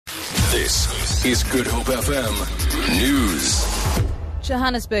This is Good Hope FM News.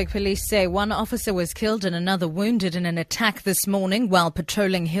 Johannesburg police say one officer was killed and another wounded in an attack this morning while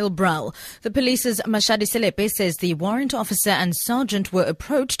patrolling Hillbrow. The police's Mashadi Selepe says the warrant officer and sergeant were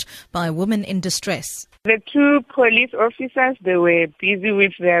approached by a woman in distress. The two police officers, they were busy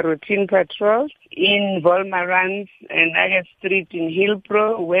with their routine patrols in Volmarans and Aga Street in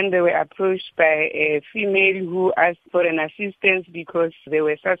Hillbrow when they were approached by a female who asked for an assistance because there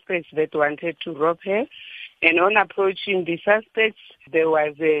were suspects that wanted to rob her. And on approaching the suspects, there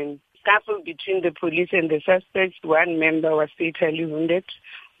was a scuffle between the police and the suspects. One member was fatally wounded,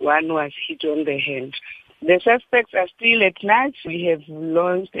 one was hit on the hand. The suspects are still at large. We have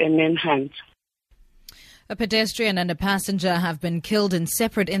launched a manhunt. A pedestrian and a passenger have been killed in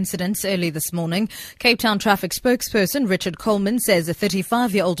separate incidents early this morning. Cape Town traffic spokesperson Richard Coleman says a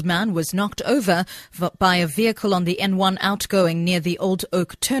 35-year-old man was knocked over by a vehicle on the N1 outgoing near the Old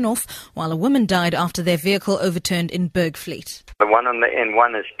Oak turnoff, while a woman died after their vehicle overturned in Bergfleet. The one on the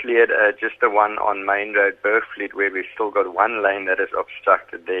N1 is cleared, just the one on Main Road, Bergfleet, where we've still got one lane that is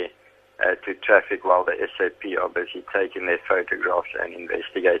obstructed there to traffic while the SAP are busy taking their photographs and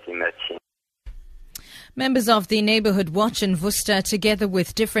investigating that scene. Members of the Neighbourhood Watch in Worcester, together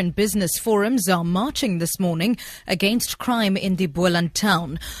with different business forums, are marching this morning against crime in the Boland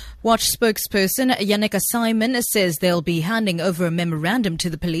town. Watch spokesperson Yannicka Simon says they'll be handing over a memorandum to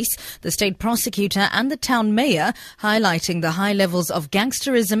the police, the state prosecutor and the town mayor, highlighting the high levels of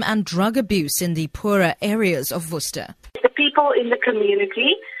gangsterism and drug abuse in the poorer areas of Worcester. The people in the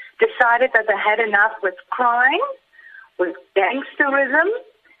community decided that they had enough with crime, with gangsterism,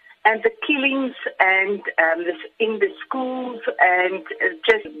 and the killings and in the schools and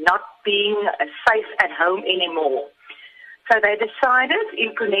just not being safe at home anymore. So they decided,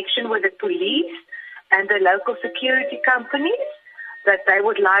 in connection with the police and the local security companies, that they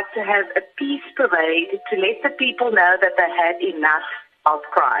would like to have a peace parade to let the people know that they had enough of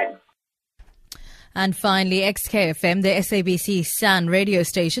crime. And finally, XKFM, the SABC San radio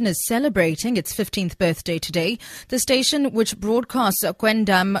station, is celebrating its 15th birthday today. The station, which broadcasts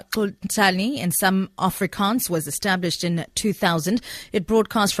Kwendam Kultali in some Afrikaans, was established in 2000. It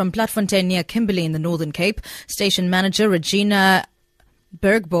broadcasts from Platfontein near Kimberley in the Northern Cape. Station manager Regina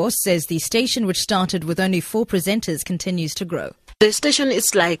Bergbos says the station, which started with only 4 presenters, continues to grow. The station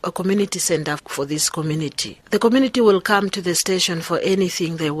is like a community center for this community. The community will come to the station for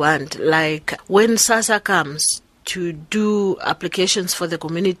anything they want. Like when SASA comes to do applications for the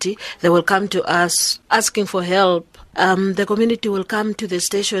community, they will come to us asking for help. The community will come to the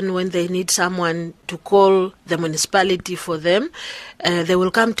station when they need someone to call the municipality for them. They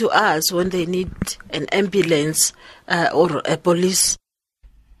will come to us when they need an ambulance or a police.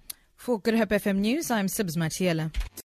 For Good Hope FM News, I'm Sibs Matiela.